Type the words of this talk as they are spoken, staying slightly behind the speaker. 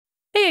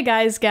Hey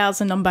guys,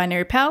 gals and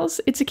non-binary pals,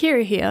 it's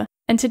Akira here,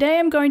 and today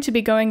I'm going to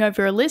be going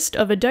over a list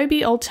of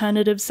Adobe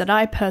alternatives that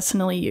I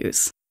personally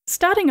use.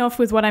 Starting off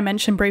with what I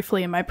mentioned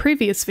briefly in my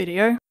previous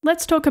video,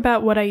 let's talk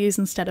about what I use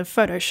instead of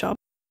Photoshop.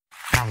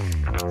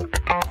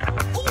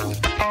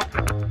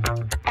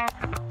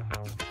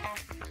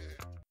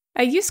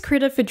 I use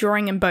Krita for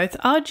drawing in both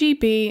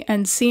RGB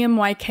and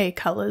CMYK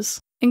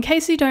colours. In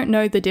case you don't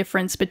know the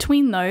difference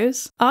between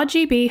those,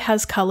 RGB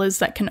has colours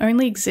that can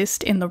only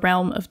exist in the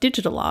realm of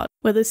digital art,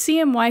 where the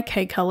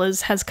CMYK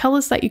colours has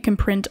colours that you can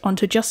print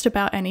onto just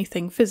about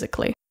anything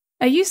physically.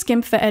 I use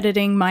GIMP for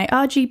editing my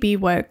RGB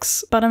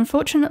works, but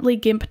unfortunately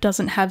GIMP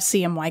doesn't have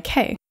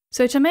CMYK.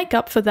 So to make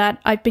up for that,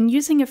 I've been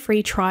using a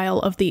free trial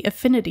of the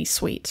Affinity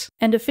suite,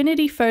 and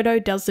Affinity Photo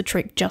does the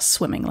trick just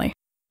swimmingly.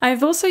 I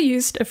have also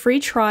used a free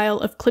trial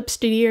of Clip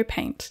Studio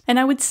Paint, and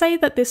I would say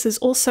that this is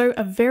also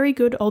a very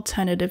good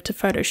alternative to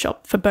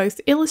Photoshop for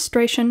both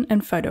illustration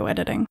and photo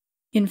editing.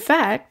 In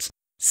fact,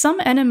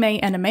 some anime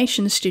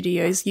animation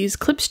studios use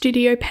Clip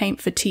Studio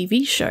Paint for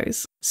TV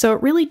shows, so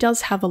it really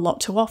does have a lot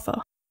to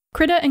offer.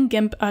 Krita and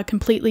GIMP are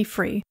completely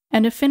free,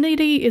 and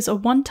Affinity is a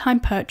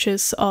one-time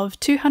purchase of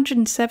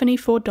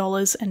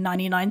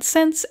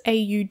 $274.99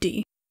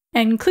 AUD.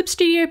 And Clip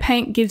Studio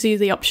Paint gives you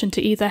the option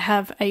to either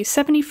have a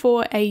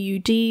 74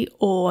 AUD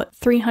or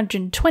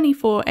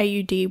 324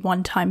 AUD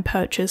one-time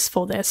purchase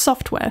for their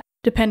software,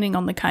 depending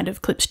on the kind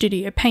of Clip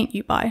Studio Paint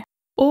you buy,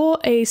 or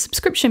a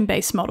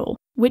subscription-based model,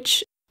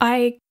 which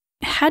I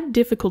had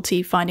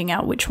difficulty finding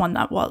out which one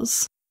that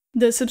was.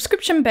 The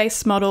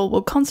subscription-based model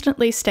will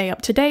constantly stay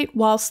up to date,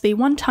 whilst the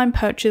one-time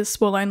purchase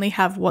will only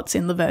have what's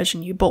in the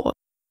version you bought.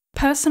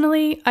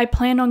 Personally, I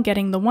plan on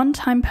getting the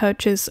one-time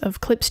purchase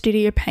of Clip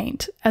Studio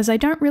Paint, as I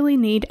don't really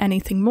need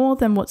anything more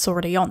than what's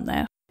already on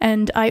there,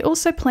 and I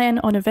also plan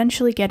on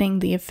eventually getting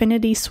the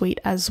Affinity suite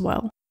as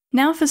well.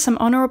 Now for some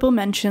honourable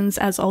mentions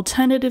as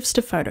alternatives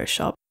to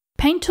Photoshop.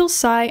 Paint Tool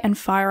SCI and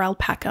Fire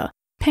Alpaca.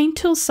 Paint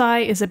Tool SCI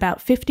is about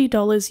 $50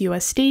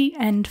 USD,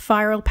 and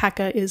Fire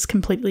Alpaca is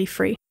completely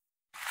free.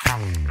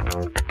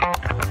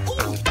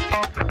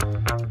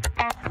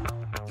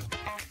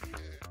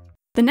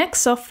 The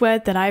next software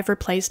that I've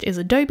replaced is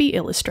Adobe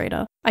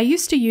Illustrator. I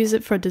used to use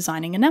it for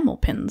designing enamel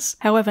pins,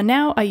 however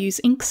now I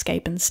use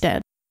Inkscape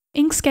instead.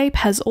 Inkscape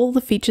has all the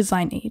features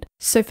I need,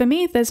 so for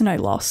me there's no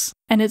loss,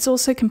 and it's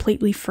also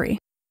completely free.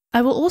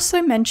 I will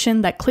also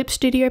mention that Clip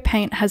Studio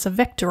Paint has a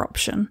vector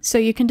option, so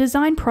you can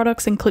design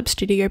products in Clip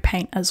Studio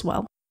Paint as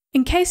well.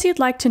 In case you'd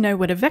like to know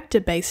what a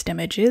vector-based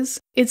image is,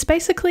 it's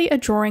basically a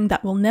drawing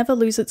that will never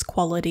lose its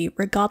quality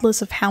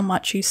regardless of how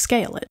much you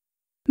scale it.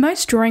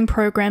 Most drawing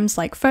programs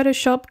like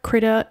Photoshop,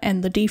 Krita,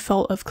 and the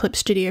default of Clip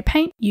Studio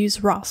Paint use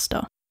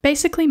raster,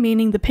 basically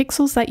meaning the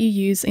pixels that you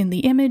use in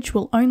the image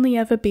will only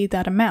ever be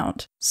that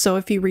amount, so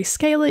if you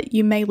rescale it,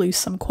 you may lose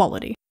some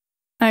quality.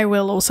 I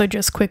will also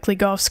just quickly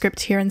go off script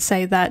here and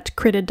say that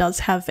Krita does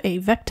have a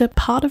vector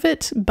part of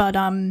it, but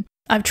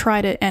I've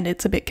tried it and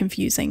it's a bit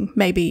confusing.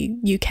 Maybe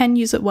you can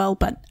use it well,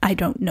 but I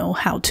don't know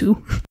how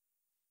to.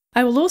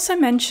 I will also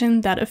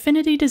mention that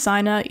Affinity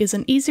Designer is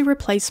an easy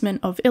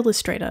replacement of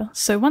Illustrator,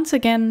 so once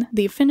again,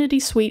 the Affinity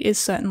suite is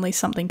certainly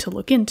something to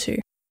look into.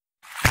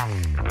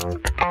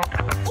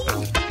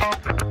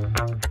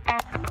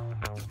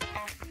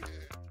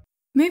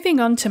 Moving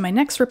on to my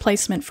next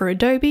replacement for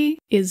Adobe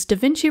is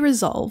DaVinci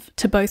Resolve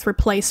to both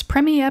replace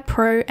Premiere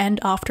Pro and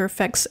After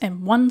Effects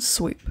in one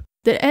swoop.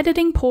 The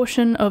editing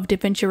portion of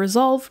DaVinci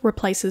Resolve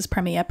replaces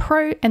Premiere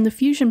Pro and the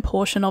Fusion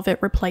portion of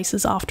it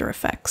replaces After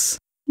Effects.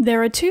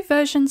 There are two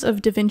versions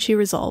of DaVinci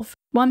Resolve,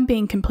 one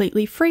being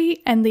completely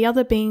free and the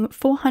other being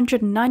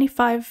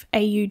 495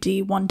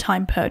 AUD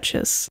one-time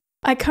purchase.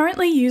 I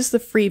currently use the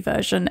free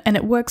version and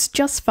it works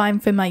just fine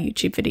for my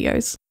YouTube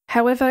videos.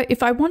 However,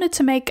 if I wanted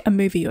to make a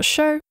movie or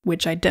show,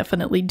 which I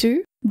definitely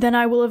do, then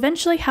I will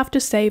eventually have to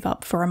save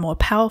up for a more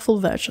powerful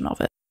version of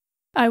it.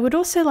 I would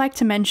also like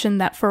to mention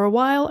that for a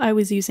while I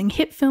was using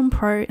HitFilm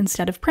Pro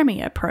instead of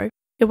Premiere Pro.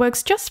 It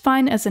works just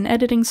fine as an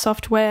editing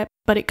software,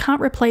 but it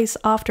can't replace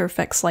After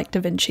Effects like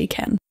DaVinci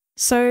can.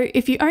 So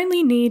if you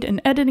only need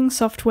an editing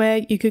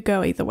software, you could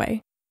go either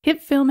way.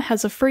 HitFilm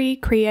has a free,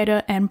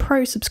 Creator, and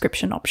Pro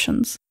subscription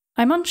options.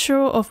 I'm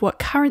unsure of what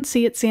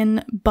currency it's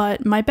in,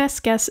 but my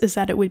best guess is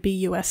that it would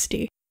be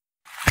USD.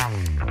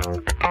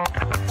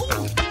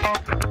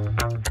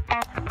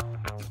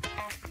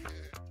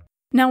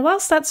 Now,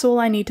 whilst that's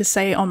all I need to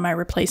say on my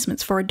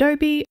replacements for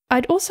Adobe,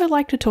 I'd also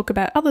like to talk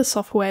about other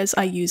softwares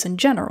I use in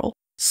general.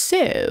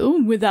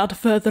 So, without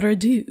further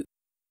ado,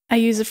 I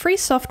use a free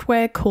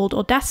software called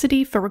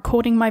Audacity for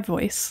recording my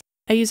voice.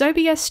 I use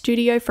OBS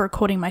Studio for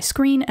recording my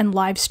screen and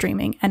live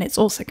streaming, and it's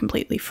also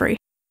completely free.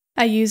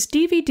 I use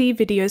DVD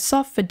Video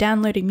Soft for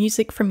downloading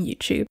music from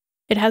YouTube.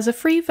 It has a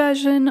free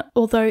version,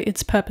 although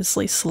it's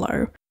purposely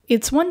slow.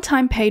 Its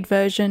one-time paid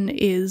version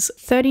is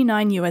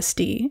 $39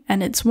 USD,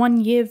 and its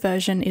one-year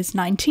version is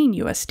 $19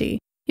 USD.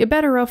 You're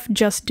better off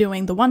just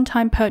doing the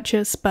one-time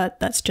purchase, but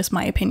that's just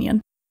my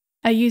opinion.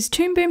 I use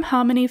Toon Boom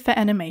Harmony for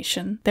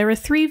animation. There are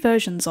 3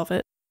 versions of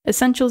it.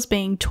 Essentials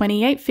being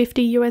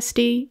 $28.50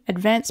 USD,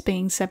 Advanced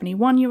being $71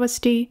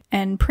 USD,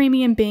 and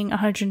Premium being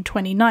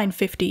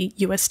 $129.50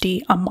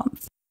 USD a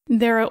month.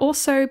 There are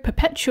also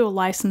perpetual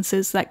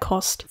licenses that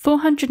cost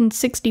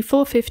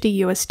 $464.50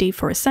 USD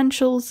for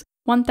Essentials,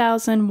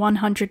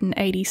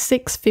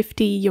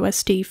 $1,186.50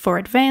 USD for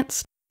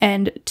Advanced,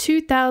 and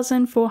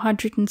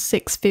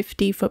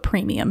 $2,406.50 for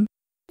Premium.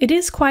 It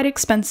is quite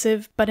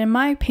expensive, but in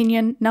my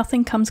opinion,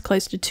 nothing comes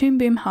close to Toon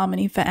Boom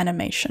Harmony for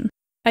animation.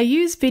 I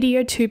use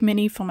VideoTube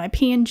Mini for my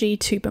PNG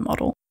tuber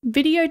model.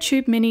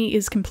 VideoTube Mini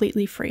is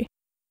completely free.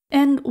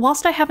 And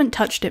whilst I haven't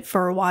touched it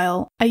for a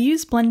while, I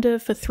use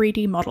Blender for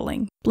 3D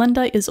modeling.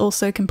 Blender is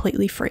also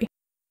completely free.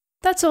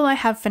 That's all I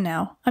have for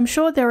now. I'm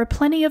sure there are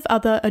plenty of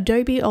other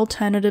Adobe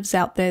alternatives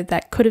out there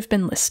that could have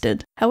been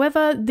listed.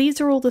 However,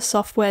 these are all the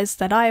softwares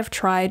that I have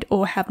tried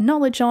or have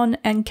knowledge on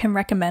and can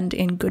recommend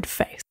in good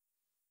faith.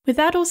 With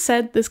that all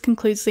said, this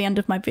concludes the end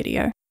of my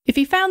video. If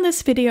you found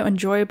this video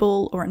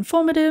enjoyable or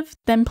informative,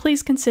 then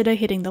please consider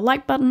hitting the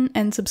like button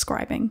and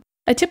subscribing.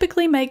 I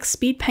typically make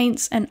speed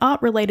paints and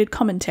art-related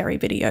commentary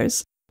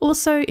videos.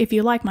 Also, if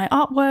you like my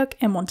artwork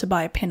and want to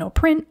buy a pin or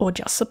print or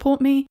just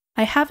support me,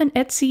 I have an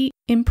Etsy,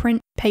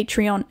 imprint,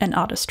 Patreon, and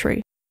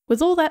Artistry.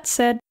 With all that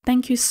said,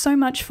 thank you so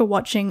much for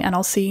watching and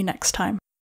I'll see you next time.